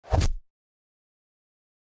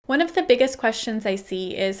One of the biggest questions I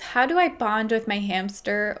see is, how do I bond with my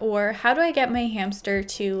hamster, or how do I get my hamster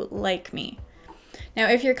to like me? Now,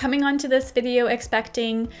 if you're coming onto this video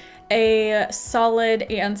expecting a solid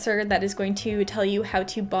answer that is going to tell you how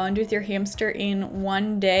to bond with your hamster in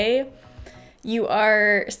one day, you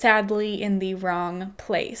are sadly in the wrong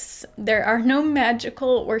place. There are no magical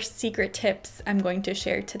or secret tips I'm going to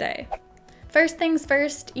share today. First things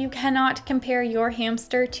first, you cannot compare your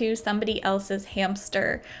hamster to somebody else's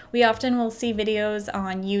hamster. We often will see videos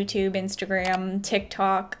on YouTube, Instagram,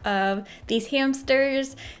 TikTok of these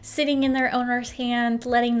hamsters sitting in their owner's hand,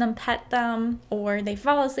 letting them pet them, or they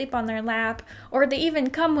fall asleep on their lap, or they even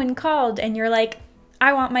come when called and you're like,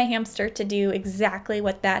 I want my hamster to do exactly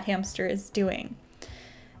what that hamster is doing.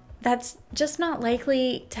 That's just not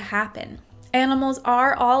likely to happen. Animals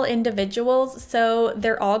are all individuals, so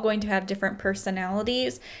they're all going to have different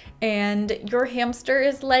personalities, and your hamster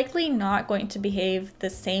is likely not going to behave the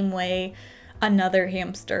same way another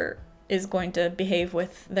hamster is going to behave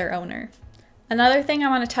with their owner. Another thing I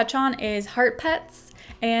want to touch on is heart pets.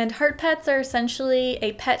 And heart pets are essentially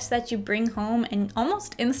a pet that you bring home and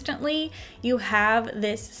almost instantly you have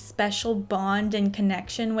this special bond and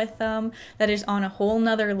connection with them that is on a whole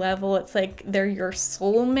nother level. It's like they're your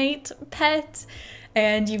soulmate pet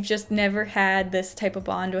and you've just never had this type of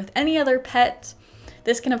bond with any other pet.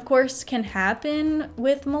 This can, of course, happen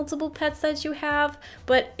with multiple pets that you have,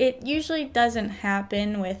 but it usually doesn't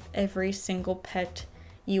happen with every single pet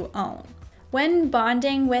you own. When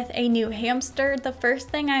bonding with a new hamster, the first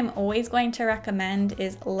thing I'm always going to recommend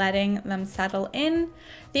is letting them settle in.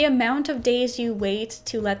 The amount of days you wait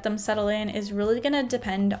to let them settle in is really going to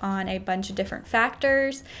depend on a bunch of different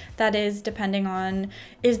factors. That is depending on,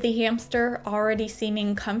 is the hamster already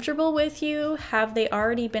seeming comfortable with you? Have they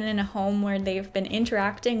already been in a home where they've been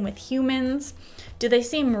interacting with humans? Do they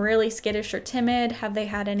seem really skittish or timid? Have they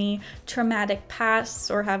had any traumatic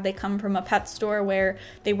pasts, or have they come from a pet store where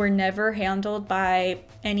they were never handled by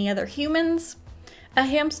any other humans? A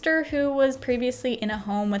hamster who was previously in a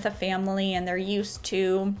home with a family and they're used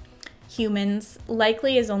to humans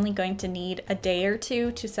likely is only going to need a day or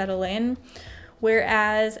two to settle in,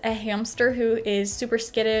 whereas a hamster who is super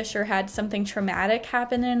skittish or had something traumatic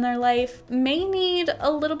happen in their life may need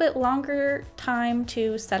a little bit longer time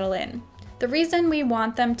to settle in. The reason we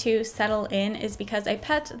want them to settle in is because a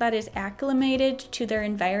pet that is acclimated to their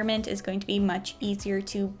environment is going to be much easier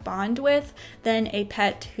to bond with than a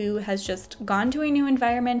pet who has just gone to a new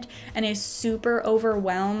environment and is super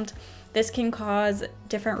overwhelmed. This can cause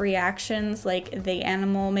different reactions, like the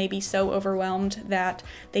animal may be so overwhelmed that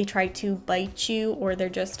they try to bite you or they're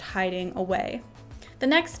just hiding away. The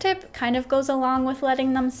next tip kind of goes along with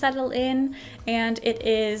letting them settle in, and it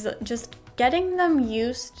is just getting them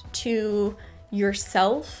used to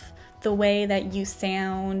yourself, the way that you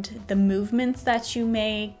sound, the movements that you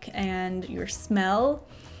make, and your smell.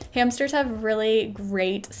 Hamsters have really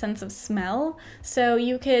great sense of smell, so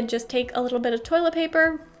you could just take a little bit of toilet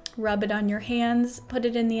paper, rub it on your hands, put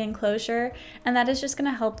it in the enclosure, and that is just going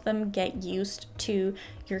to help them get used to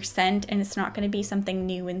your scent, and it's not going to be something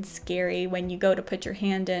new and scary when you go to put your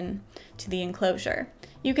hand in to the enclosure.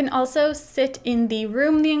 You can also sit in the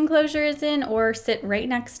room the enclosure is in, or sit right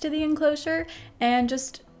next to the enclosure and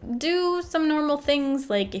just do some normal things,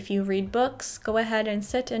 like if you read books, go ahead and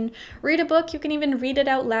sit and read a book. You can even read it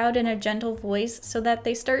out loud in a gentle voice so that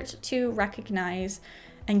they start to recognize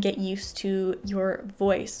and get used to your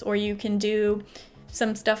voice. Or you can do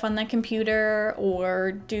some stuff on the computer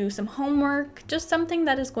or do some homework, just something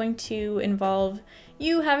that is going to involve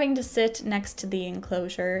you having to sit next to the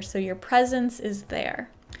enclosure so your presence is there.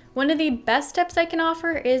 One of the best tips I can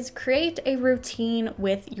offer is create a routine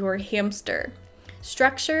with your hamster.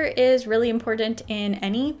 Structure is really important in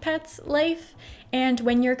any pet's life, and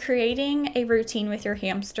when you're creating a routine with your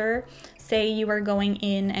hamster, say you are going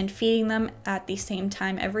in and feeding them at the same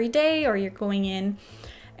time every day, or you're going in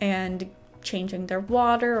and changing their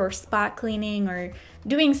water or spot cleaning or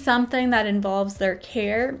doing something that involves their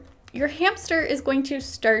care, your hamster is going to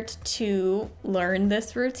start to learn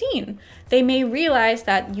this routine. They may realize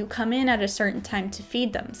that you come in at a certain time to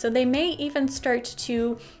feed them, so they may even start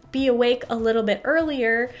to be awake a little bit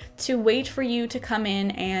earlier to wait for you to come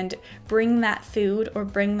in and bring that food or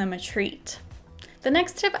bring them a treat. The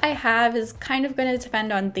next tip I have is kind of going to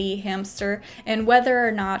depend on the hamster and whether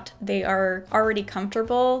or not they are already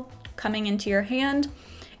comfortable coming into your hand.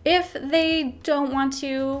 If they don't want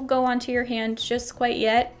to go onto your hand just quite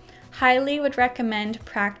yet, highly would recommend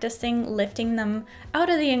practicing lifting them out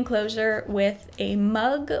of the enclosure with a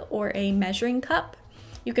mug or a measuring cup.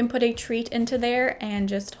 You can put a treat into there and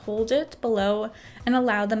just hold it below and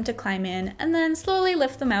allow them to climb in, and then slowly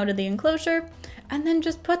lift them out of the enclosure and then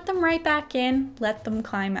just put them right back in, let them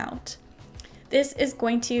climb out. This is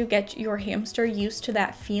going to get your hamster used to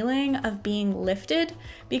that feeling of being lifted,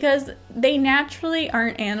 because they naturally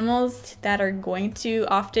aren't animals that are going to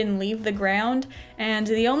often leave the ground, and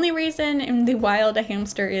the only reason in the wild a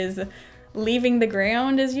hamster is leaving the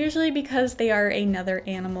ground is usually because they are another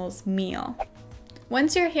animal's meal.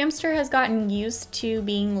 Once your hamster has gotten used to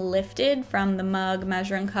being lifted from the mug,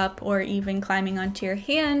 measuring cup, or even climbing onto your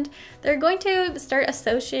hand, they're going to start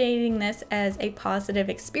associating this as a positive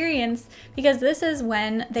experience, because this is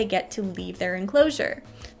when they get to leave their enclosure.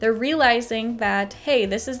 They're realizing that, hey,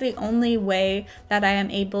 this is the only way that I am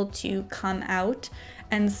able to come out,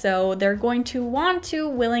 and so they're going to want to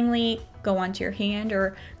willingly go onto your hand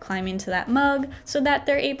or climb into that mug so that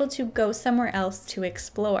they're able to go somewhere else to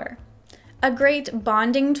explore. A great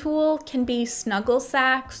bonding tool can be snuggle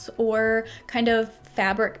sacks or kind of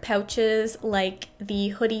fabric pouches like the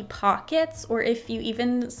hoodie pockets, or if you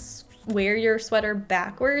even wear your sweater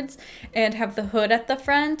backwards and have the hood at the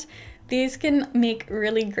front, these can make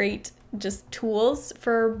really great just tools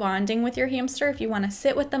for bonding with your hamster. If you want to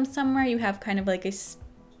sit with them somewhere, you have kind of like a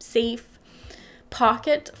safe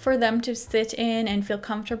pocket for them to sit in and feel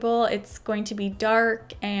comfortable. It's going to be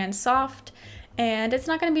dark and soft, and it's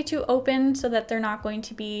not going to be too open so that they're not going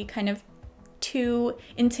to be kind of too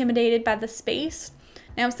intimidated by the space.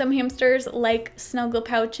 Now, some hamsters like snuggle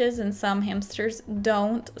pouches and some hamsters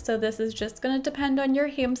don't, so this is just going to depend on your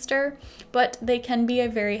hamster, but they can be a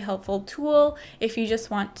very helpful tool if you just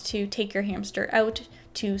want to take your hamster out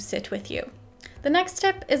to sit with you. The next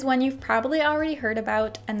tip is one you've probably already heard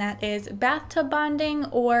about, and that is bathtub bonding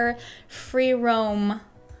or free roam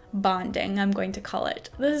bonding, I'm going to call it.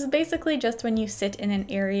 This is basically just when you sit in an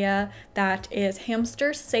area that is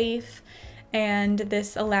hamster safe, and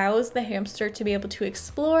this allows the hamster to be able to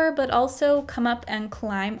explore, but also come up and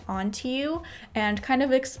climb onto you and kind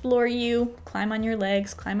of explore you, climb on your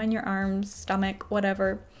legs, climb on your arms, stomach,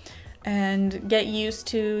 whatever, and get used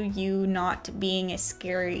to you not being a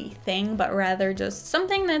scary thing, but rather just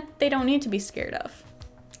something that they don't need to be scared of.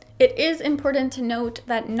 It is important to note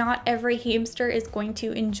that not every hamster is going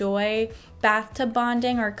to enjoy bathtub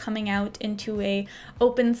bonding or coming out into a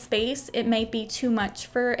open space. It might be too much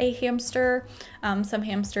for a hamster. Some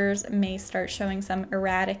hamsters may start showing some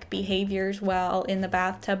erratic behaviors while in the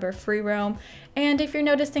bathtub or free roam. And if you're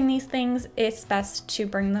noticing these things, it's best to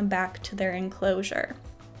bring them back to their enclosure.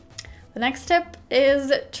 The next tip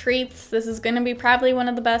is treats. This is going to be probably one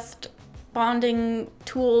of the best bonding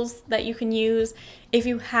tools that you can use. If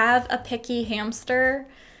you have a picky hamster,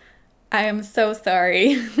 I am so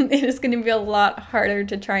sorry. It is going to be a lot harder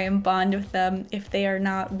to try and bond with them if they are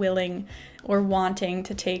not willing or wanting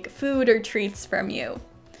to take food or treats from you.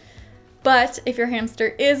 But if your hamster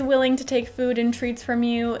is willing to take food and treats from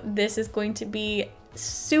you, this is going to be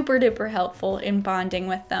super duper helpful in bonding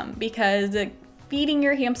with them, because feeding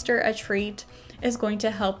your hamster a treat is going to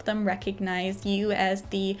help them recognize you as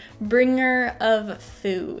the bringer of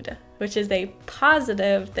food, which is a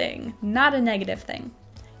positive thing, not a negative thing.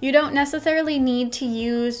 You don't necessarily need to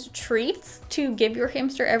use treats to give your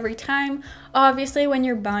hamster every time. Obviously, when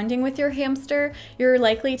you're bonding with your hamster, you're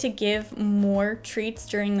likely to give more treats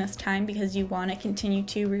during this time because you want to continue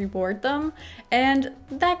to reward them, and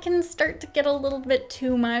that can start to get a little bit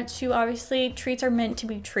too much. Treats are meant to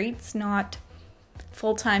be treats, not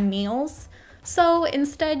full-time meals. So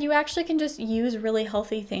instead, you actually can just use really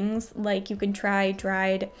healthy things, like you can try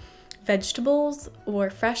dried vegetables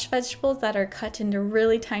or fresh vegetables that are cut into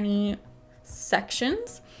really tiny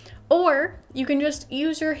sections, or you can just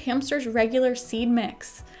use your hamster's regular seed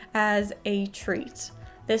mix as a treat.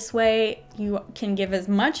 This way you can give as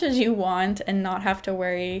much as you want and not have to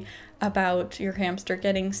worry about your hamster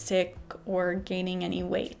getting sick or gaining any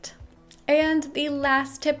weight. And the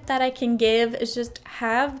last tip that I can give is just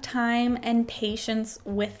have time and patience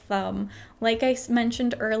with them. Like I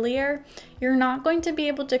mentioned earlier, you're not going to be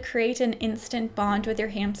able to create an instant bond with your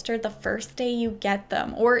hamster the first day you get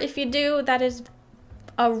them. Or if you do, that is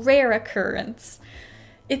a rare occurrence.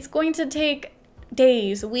 It's going to take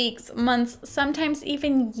days, weeks, months, sometimes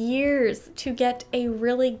even years to get a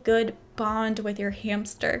really good bond with your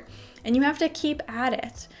hamster. And you have to keep at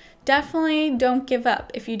it. Definitely don't give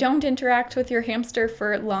up. If you don't interact with your hamster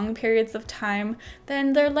for long periods of time,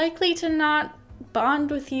 then they're likely to not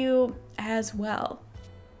bond with you as well.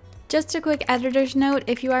 Just a quick editor's note,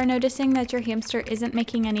 if you are noticing that your hamster isn't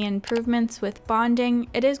making any improvements with bonding,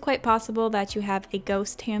 it is quite possible that you have a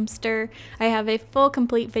ghost hamster. I have a full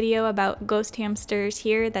complete video about ghost hamsters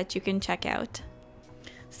here that you can check out.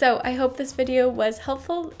 So I hope this video was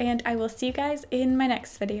helpful, and I will see you guys in my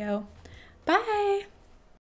next video. Bye!